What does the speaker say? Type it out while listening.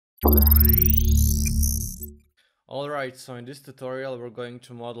Alright, so in this tutorial we're going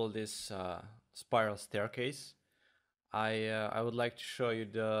to model this spiral staircase. I would like to show you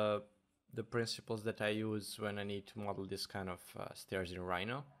the principles that I use when I need to model this kind of stairs in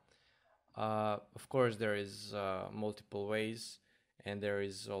Rhino. Of course there is multiple ways, and there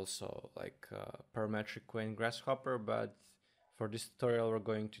is also like parametric way in Grasshopper, but for this tutorial we're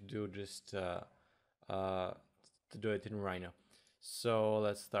going to do just to do it in Rhino. So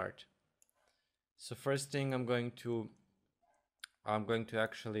let's start. So first thing I'm going to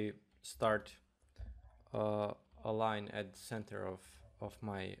actually start a line at the center of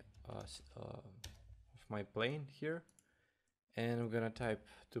my plane here, and I'm gonna type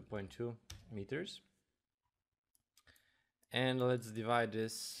 2.2 meters, and let's divide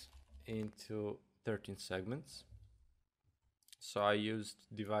this into 13 segments. So I used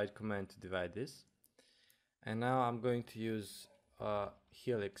divide command to divide this, and now I'm going to use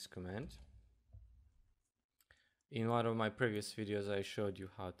Helix command. In one of my previous videos I showed you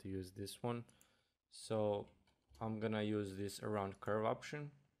how to use this one, so I'm gonna use this around curve option.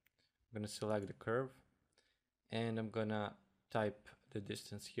 I'm gonna select the curve, and I'm gonna type the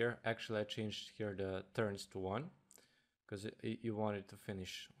distance here. Actually I changed here the turns to 1 because you want it to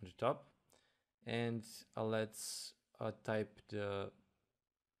finish on the top, and let's type the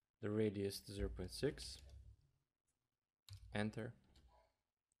radius to 0.6, enter.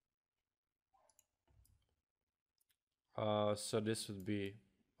 So this would be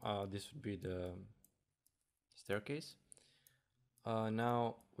the staircase.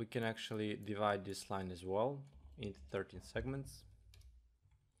 Now we can actually divide this line as well into 13 segments,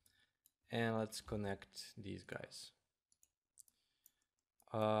 and let's connect these guys.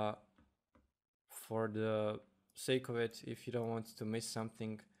 For the sake of it, if you don't want to miss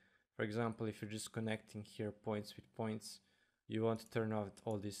something, for example, if you're just connecting here points with points, you want to turn off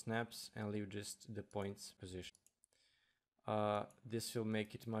all these snaps and leave just the points position. This will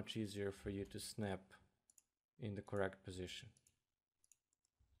make it much easier for you to snap in the correct position.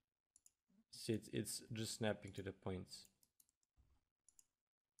 See, it's just snapping to the points.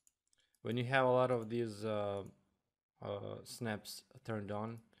 When you have a lot of these snaps turned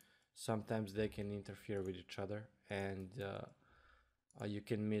on, sometimes they can interfere with each other, and you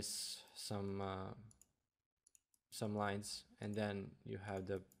can miss some lines, and then you have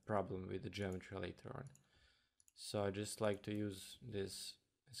the problem with the geometry later on. So I just like to use this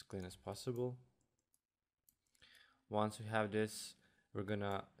as clean as possible. Once we have this, we're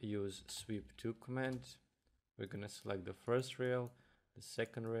gonna use sweep to command. We're gonna select the first rail, the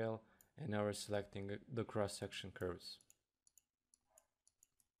second rail, and now we're selecting the cross-section curves.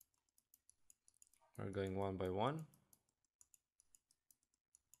 We're going one by one.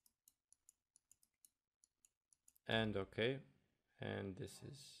 And okay, and this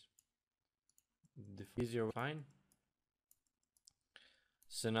is the easier, fine.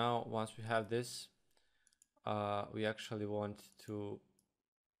 So now once we have this, we actually want to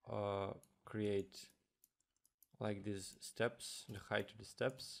create like these steps, the height of the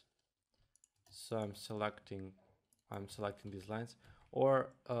steps. So I'm selecting these lines,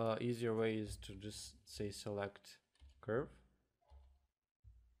 or easier way is to just say select curve,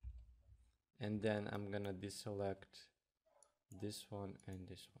 and then I'm gonna deselect this one and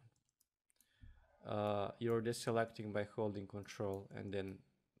this one. You're deselecting by holding Control and then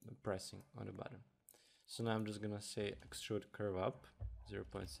pressing on the button. So now I'm just gonna say extrude curve up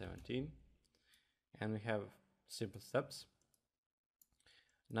 0.17, and we have simple steps.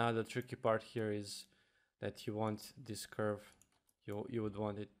 Now the tricky part here is that you want this curve, you would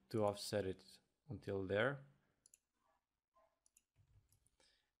want it to offset it until there.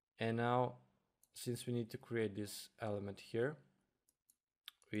 And now, since we need to create this element here,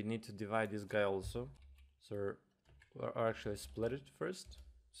 we need to divide this guy also. So we're actually split it first.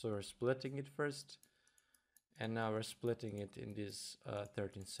 So we're splitting it first, and now we're splitting it in these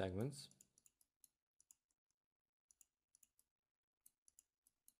 13 segments.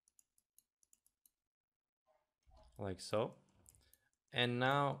 Like so. And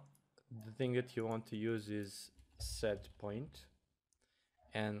now the thing that you want to use is set point,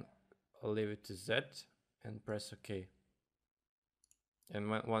 and leave it to Z and press OK. And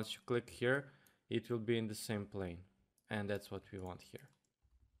once you click here, it will be in the same plane, and that's what we want here.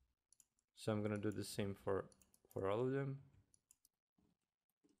 So I'm gonna do the same for all of them.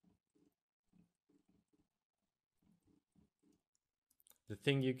 The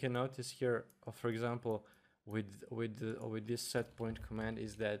thing you can notice here, for example, with this set point command,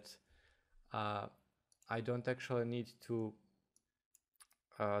 is that I don't actually need to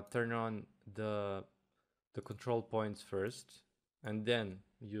turn on the control points first. and then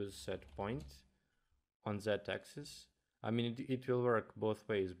use set point on z-axis. I mean, it will work both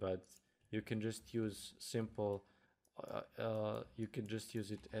ways, but you can just use simple, you can just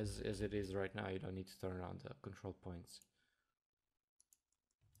use it as it is right now. You don't need to turn on the control points.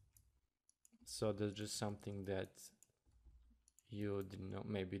 So there's just something that you didn't know,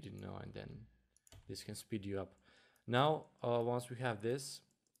 maybe didn't know, and then this can speed you up. Now, once we have this,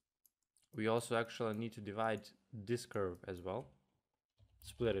 we also actually need to divide this curve as well.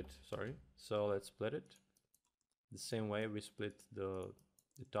 Split it, sorry. So let's split it. The same way we split the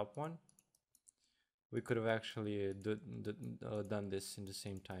top one. We could have actually done this in the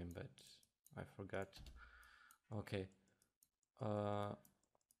same time, but I forgot. Okay.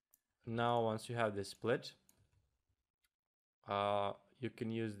 Now once you have this split, you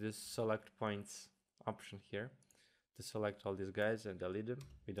can use this select points option here to select all these guys and delete them.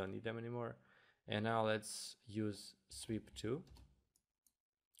 We don't need them anymore. And now let's use sweep 2.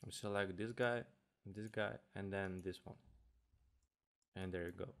 We select this guy, and then this one. And there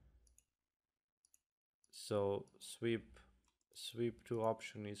you go. So sweep 2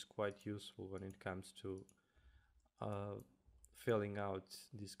 option is quite useful when it comes to filling out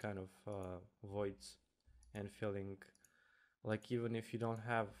these kind of voids and filling, like, even if you don't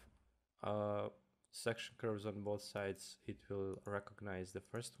have section curves on both sides, it will recognize the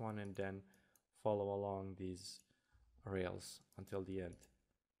first one and then follow along these rails until the end.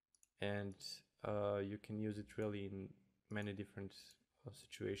 And you can use it really in many different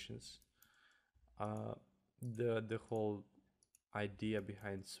situations. The whole idea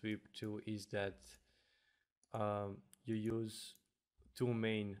behind sweep 2 is that you use two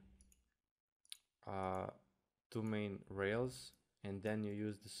main rails, and then you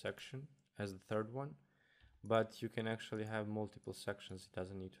use the section as the third one, but you can actually have multiple sections. It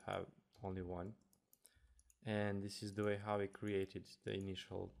doesn't need to have only one. And this is the way how we created the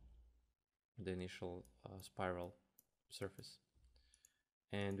initial spiral surface.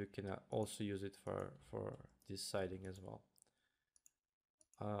 And we can also use it for this siding as well.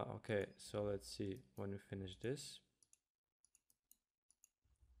 Okay, so let's see when we finish this.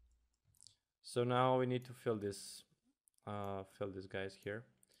 So now we need to fill these guys here.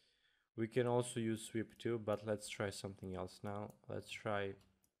 We can also use sweep 2, but let's try something else now. Let's try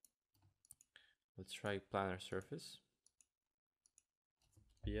planar surface.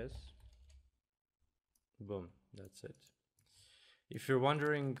 Yes. Boom, that's it. If you're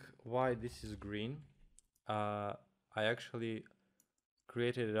wondering why this is green, I actually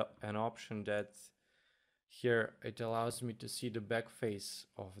created an option that here it allows me to see the back face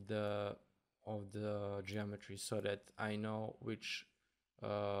of the geometry, so that I know which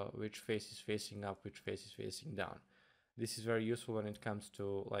face is facing up, which face is facing down. This is very useful when it comes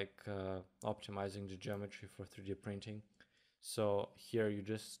to like optimizing the geometry for 3D printing. So here you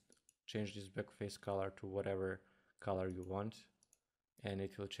just change this back face color to whatever color you want, and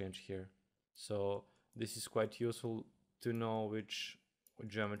it will change here. So this is quite useful to know which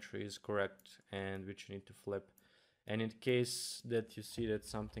geometry is correct and which you need to flip. And in case that you see that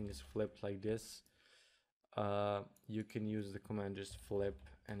something is flipped like this, you can use the command just flip,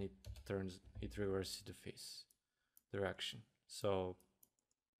 and it reverses the face direction. So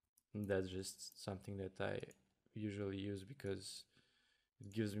that's just something that I usually use because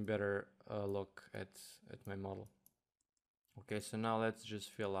it gives me better look at my model. Okay, so now let's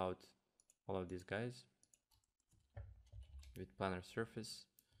just fill out all of these guys with planar surface.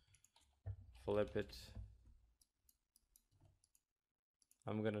 Flip it.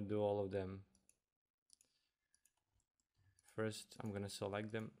 I'm gonna do all of them. First, I'm gonna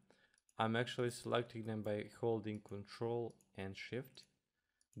select them. I'm actually selecting them by holding Control and Shift.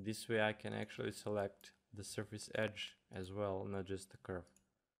 This way I can actually select the surface edge as well, not just the curve.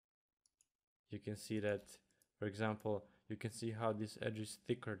 You can see that, for example, you can see how this edge is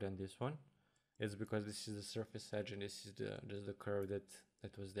thicker than this one. It's because this is the surface edge and this is the curve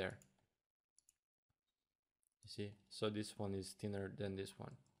that was there. You see, so this one is thinner than this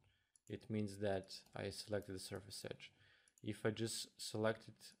one. It means that I selected the surface edge. If I just select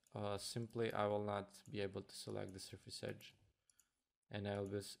it simply, I will not be able to select the surface edge, and I will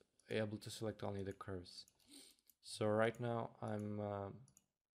be able to select only the curves. So right now I'm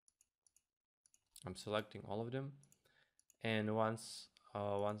selecting all of them, and once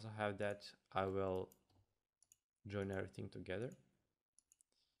I have that, I will join everything together,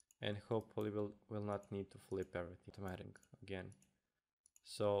 and hopefully will not need to flip everything automatic again.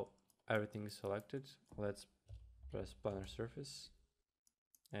 So everything is selected. Let's press planar surface,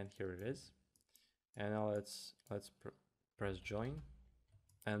 and here it is. And now let's press join,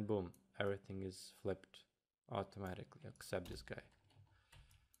 and boom, everything is flipped automatically accept this guy.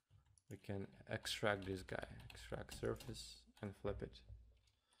 We can extract this guy, extract surface, and flip it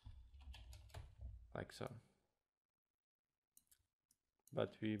like so.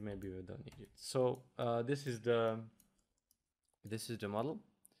 But maybe we don't need it. So this is the model.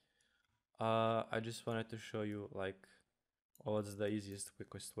 I just wanted to show you like what's the easiest,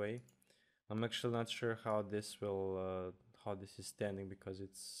 quickest way. I'm actually not sure how this will how this is standing because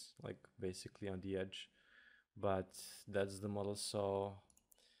it's like basically on the edge, but that's the model. So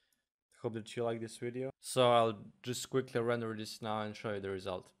hope that you like this video. So I'll just quickly render this now and show you the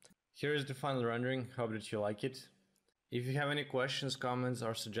result. Here is the final rendering. Hope that you like it. If you have any questions, comments,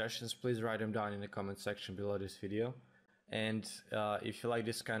 or suggestions, please write them down in the comment section below this video. And if you like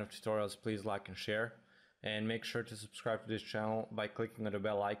this kind of tutorials, please like and share. And make sure to subscribe to this channel by clicking on the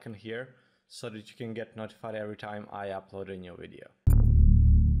bell icon here so that you can get notified every time I upload a new video.